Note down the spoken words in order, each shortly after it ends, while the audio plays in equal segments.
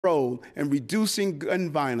role in reducing gun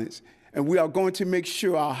violence, and we are going to make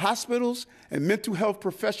sure our hospitals and mental health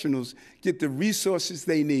professionals get the resources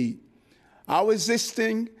they need. Our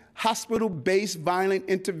existing hospital-based violent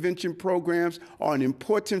intervention programs are an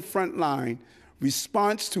important frontline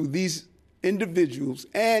response to these individuals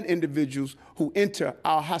who enter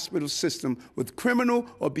our hospital system with criminal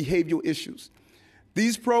or behavioral issues.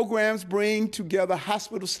 These programs bring together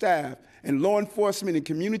hospital staff and law enforcement and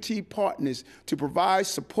community partners to provide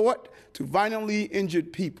support to violently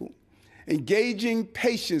injured people. Engaging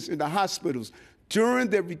patients in the hospitals during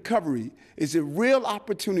their recovery is a real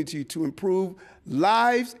opportunity to improve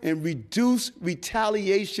lives and reduce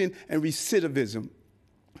retaliation and recidivism.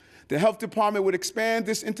 The health department would expand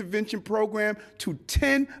this intervention program to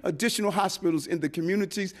 10 additional hospitals in the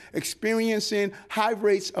communities experiencing high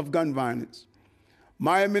rates of gun violence.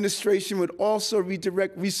 My administration would also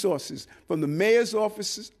redirect resources from the Mayor's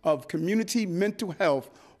Office of Community Mental Health,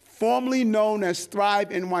 formerly known as Thrive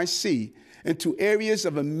NYC, into areas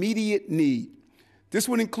of immediate need. This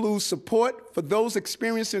would include support for those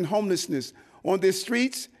experiencing homelessness on their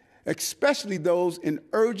streets, especially those in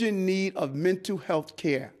urgent need of mental health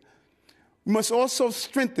care. We must also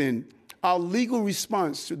strengthen our legal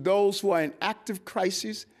response to those who are in active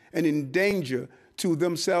crisis and in danger to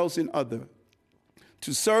themselves and others.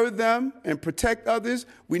 To serve them and protect others,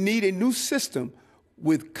 we need a new system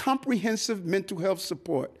with comprehensive mental health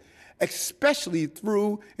support, especially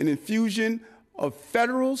through an infusion of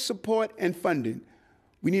federal support and funding.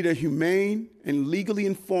 We need a humane and legally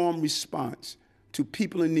informed response to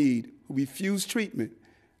people in need who refuse treatment,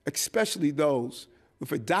 especially those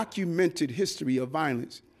with a documented history of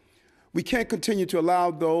violence. We can't continue to allow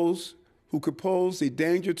those who could pose a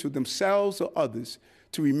danger to themselves or others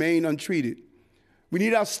to remain untreated. We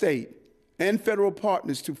need our state and federal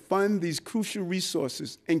partners to fund these crucial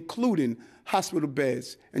resources, including hospital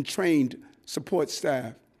beds and trained support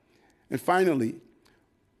staff. And finally,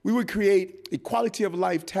 we would create a quality of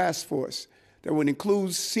life task force that would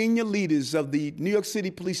include senior leaders of the New York City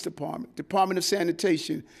Police Department, Department of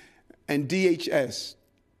Sanitation, and DHS,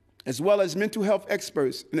 as well as mental health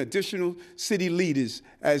experts and additional city leaders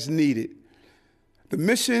as needed. The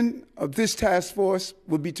mission of this task force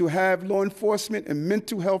would be to have law enforcement and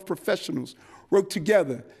mental health professionals work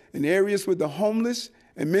together in areas where the homeless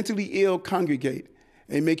and mentally ill congregate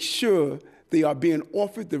and make sure they are being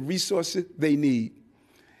offered the resources they need.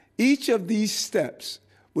 Each of these steps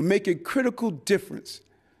will make a critical difference,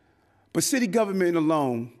 but city government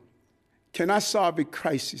alone cannot solve a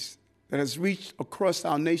crisis that has reached across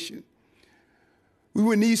our nation. We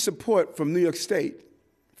will need support from New York State,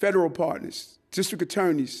 federal partners, district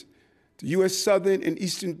attorneys, the U.S. Southern and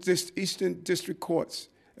Eastern District Courts,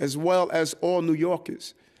 as well as all New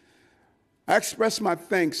Yorkers. I express my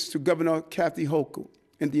thanks to Governor Kathy Hochul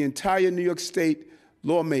and the entire New York State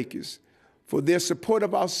lawmakers for their support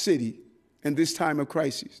of our city in this time of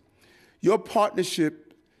crisis. Your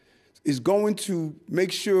partnership is going to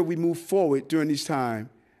make sure we move forward during this time,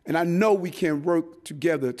 and I know we can work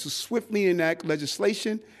together to swiftly enact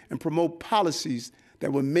legislation and promote policies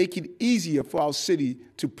that will make it easier for our city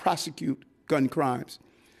to prosecute gun crimes.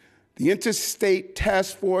 The Interstate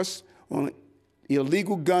Task Force on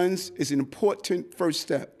Illegal Guns is an important first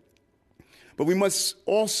step, but we must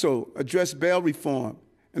also address bail reform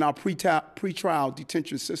in our pretrial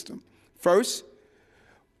detention system. First,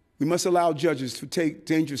 we must allow judges to take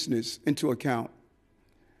dangerousness into account.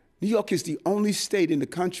 New York is the only state in the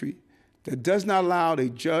country that does not allow a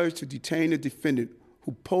judge to detain a defendant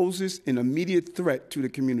who poses an immediate threat to the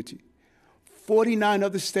community. 49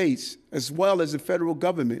 other states, as well as the federal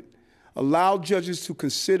government, allow judges to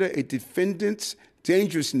consider a defendant's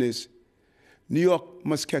dangerousness. New York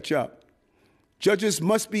must catch up. Judges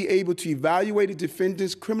must be able to evaluate a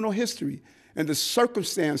defendant's criminal history and the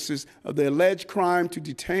circumstances of the alleged crime to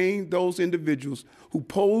detain those individuals who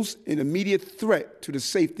pose an immediate threat to the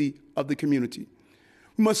safety of the community.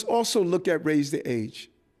 We must also look at raise the age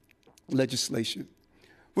legislation,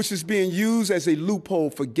 which is being used as a loophole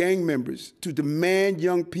for gang members to demand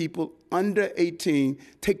young people under 18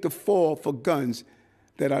 take the fall for guns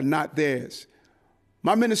that are not theirs.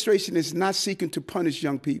 My administration is not seeking to punish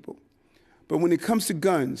young people, but when it comes to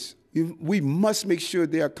guns, we must make sure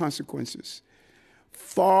there are consequences.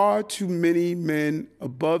 Far too many men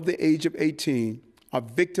above the age of 18 are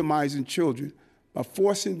victimizing children by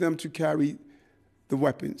forcing them to carry the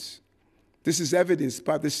weapons. This is evidenced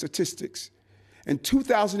by the statistics. In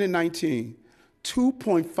 2019,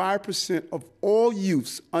 2.5% of all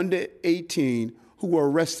youths under 18 who were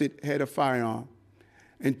arrested had a firearm.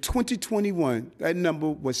 In 2021, that number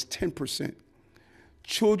was 10%.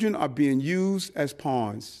 children are being used as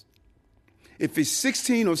pawns. If a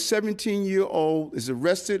 16 or 17-year-old is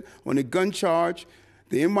arrested on a gun charge,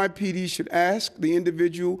 the NYPD should ask the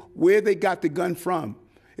individual where they got the gun from.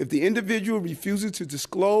 If the individual refuses to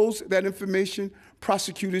disclose that information,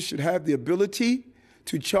 prosecutors should have the ability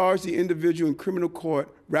to charge the individual in criminal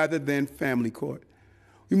court rather than family court.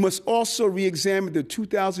 We must also re-examine the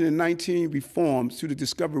 2019 reforms to the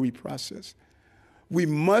discovery process. We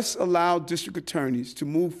must allow district attorneys to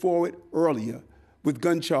move forward earlier with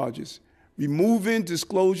gun charges, removing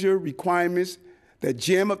disclosure requirements that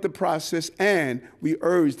jam up the process, and we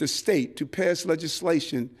urge the state to pass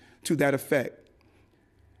legislation to that effect.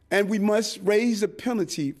 And we must raise the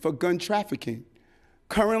penalty for gun trafficking.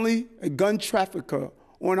 Currently, a gun trafficker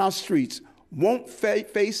on our streets won't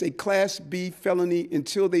face a Class B felony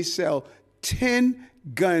until they sell 10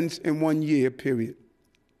 guns in 1 year, period.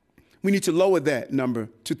 We need to lower that number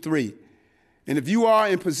to 3. And if you are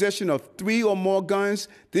in possession of 3 or more guns,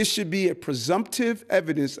 this should be a presumptive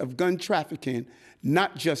evidence of gun trafficking,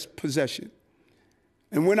 not just possession.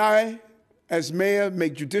 And when I, as mayor,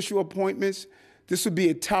 make judicial appointments, this would be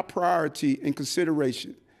a top priority in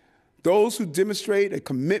consideration. Those who demonstrate a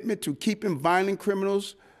commitment to keeping violent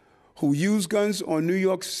criminals who use guns on New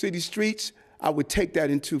York City streets, I would take that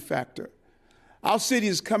into factor. Our city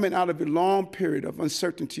is coming out of a long period of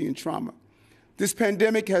uncertainty and trauma. This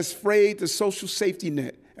pandemic has frayed the social safety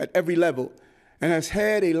net at every level and has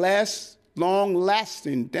had a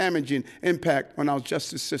long-lasting, damaging impact on our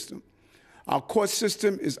justice system. Our court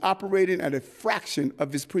system is operating at a fraction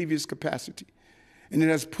of its previous capacity, and it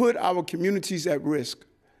has put our communities at risk.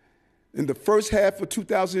 In the first half of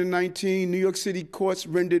 2019, New York City courts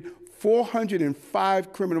rendered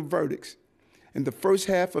 405 criminal verdicts. In the first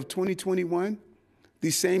half of 2021,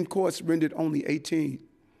 these same courts rendered only 18.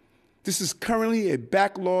 This is currently a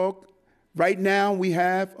backlog. Right now, we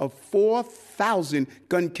have of 4,000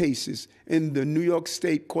 gun cases in the New York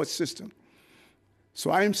State court system. So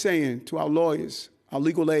I am saying to our lawyers, our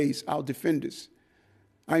legal aides, our defenders,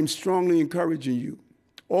 I am strongly encouraging you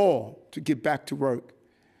all to get back to work.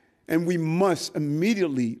 And we must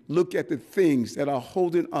immediately look at the things that are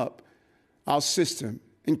holding up our system,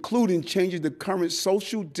 including changing the current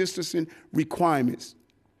social distancing requirements.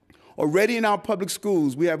 Already in our public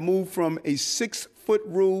schools, we have moved from a 6-foot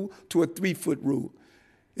rule to a 3-foot rule.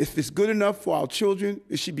 If it's good enough for our children,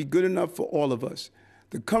 it should be good enough for all of us.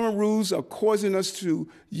 The current rules are causing us to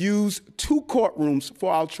use 2 courtrooms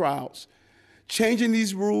for our trials. Changing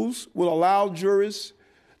these rules will allow jurors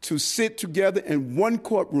to sit together in 1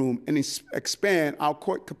 courtroom and expand our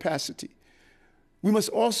court capacity. We must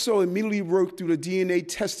also immediately work through the DNA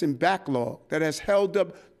testing backlog that has held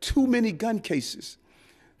up too many gun cases.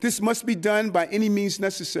 This must be done by any means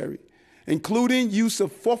necessary, including use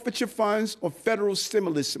of forfeiture funds or federal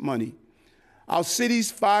stimulus money. Our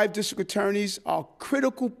city's 5 district attorneys are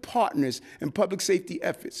critical partners in public safety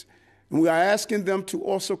efforts, and we are asking them to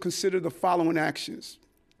also consider the following actions.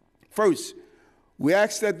 First, we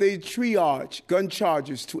ask that they triage gun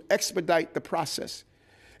charges to expedite the process.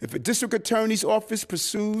 If a district attorney's office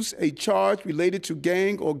pursues a charge related to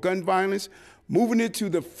gang or gun violence, moving it to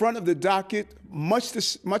the front of the docket, much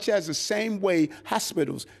as the same way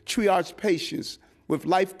hospitals triage patients with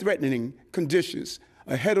life-threatening conditions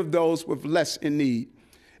ahead of those with less in need.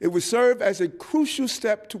 It would serve as a crucial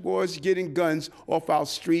step towards getting guns off our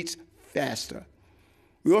streets faster.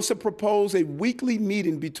 We also propose a weekly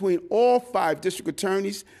meeting between all 5 district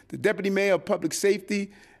attorneys, the deputy mayor of public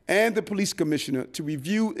safety, and the police commissioner to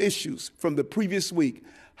review issues from the previous week,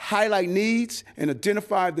 highlight needs, and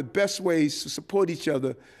identify the best ways to support each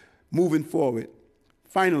other moving forward.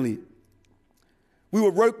 Finally, we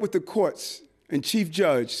will work with the courts and chief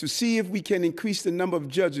judge to see if we can increase the number of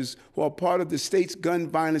judges who are part of the state's gun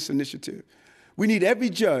violence initiative. We need every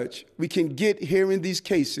judge we can get hearing these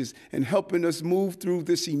cases and helping us move through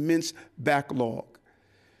this immense backlog.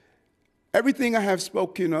 Everything I have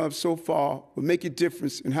spoken of so far will make a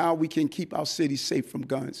difference in how we can keep our city safe from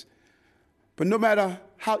guns. But no matter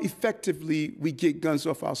how effectively we get guns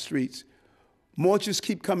off our streets, more just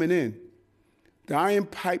keep coming in. The iron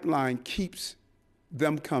pipeline keeps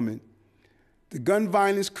them coming. The gun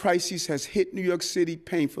violence crisis has hit New York City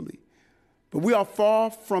painfully, but we are far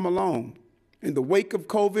from alone. In the wake of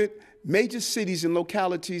COVID, major cities and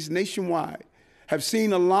localities nationwide have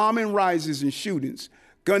seen alarming rises in shootings,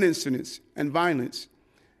 gun incidents, and violence.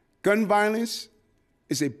 Gun violence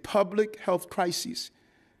is a public health crisis,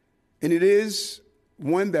 and it is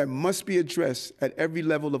one that must be addressed at every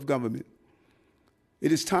level of government.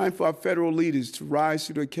 It is time for our federal leaders to rise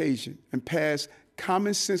to the occasion and pass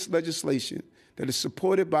common sense legislation that is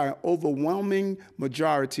supported by an overwhelming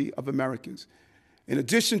majority of Americans. In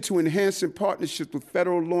addition to enhancing partnerships with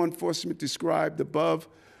federal law enforcement described above,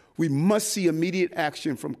 we must see immediate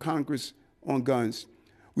action from Congress on guns.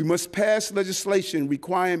 We must pass legislation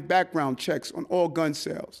requiring background checks on all gun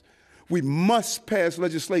sales. We must pass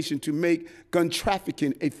legislation to make gun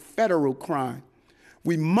trafficking a federal crime.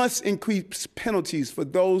 We must increase penalties for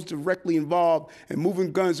those directly involved in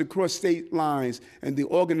moving guns across state lines and the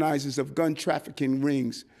organizers of gun trafficking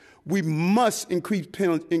rings. We must increase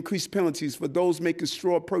penalties for those making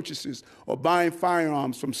straw purchases or buying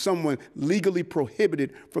firearms from someone legally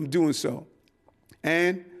prohibited from doing so.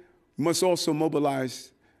 And we must also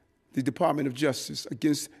mobilize the Department of Justice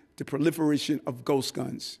against the proliferation of ghost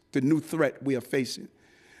guns, the new threat we are facing.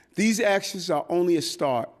 These actions are only a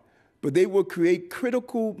start, but they will create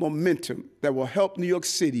critical momentum that will help New York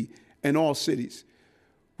City and all cities.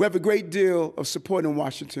 We have a great deal of support in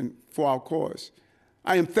Washington for our cause.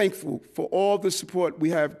 I am thankful for all the support we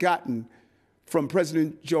have gotten from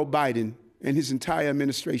President Joe Biden and his entire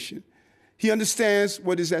administration. He understands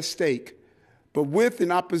what is at stake, but with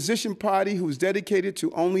an opposition party who is dedicated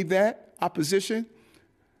to only that opposition,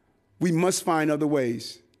 we must find other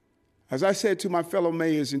ways. As I said to my fellow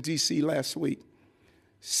mayors in D.C. last week,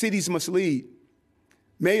 cities must lead.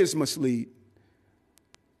 Mayors must lead.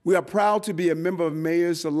 We are proud to be a member of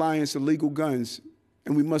Mayors Alliance of Legal Guns,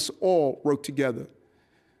 and we must all work together.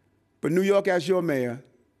 But New York, as your mayor,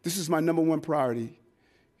 this is my #1 priority,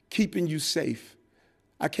 keeping you safe.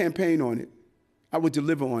 I campaign on it. I will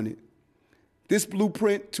deliver on it. This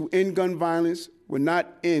blueprint to end gun violence will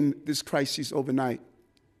not end this crisis overnight,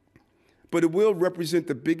 but it will represent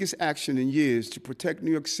the biggest action in years to protect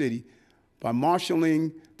New York City by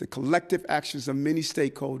marshaling the collective actions of many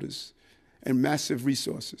stakeholders and massive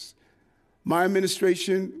resources. My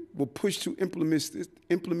administration will push to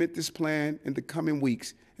implement this plan in the coming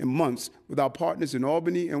weeks and months with our partners in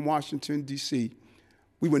Albany and Washington, D.C.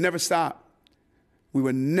 We will never stop. We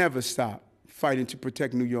will never stop fighting to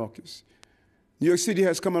protect New Yorkers. New York City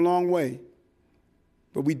has come a long way,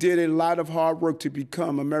 but we did a lot of hard work to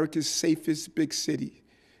become America's safest big city,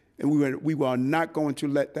 and we are not going to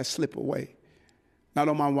let that slip away. Not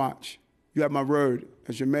on my watch. You have my word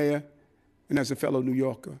as your mayor and as a fellow New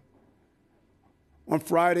Yorker. On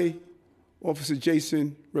Friday, Officer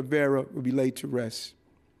Jason Rivera will be laid to rest.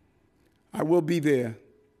 I will be there.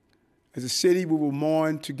 As a city, we will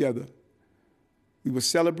mourn together. We will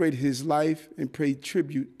celebrate his life and pay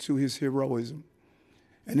tribute to his heroism.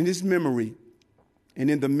 And in his memory, and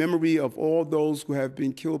in the memory of all those who have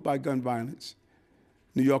been killed by gun violence,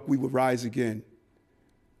 New York, we will rise again.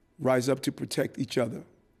 Rise up to protect each other.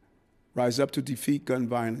 Rise up to defeat gun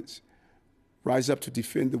violence. Rise up to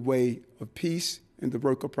defend the way of peace and the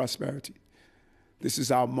work of prosperity. This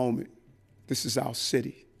is our moment. This is our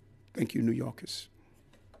city. Thank you, New Yorkers.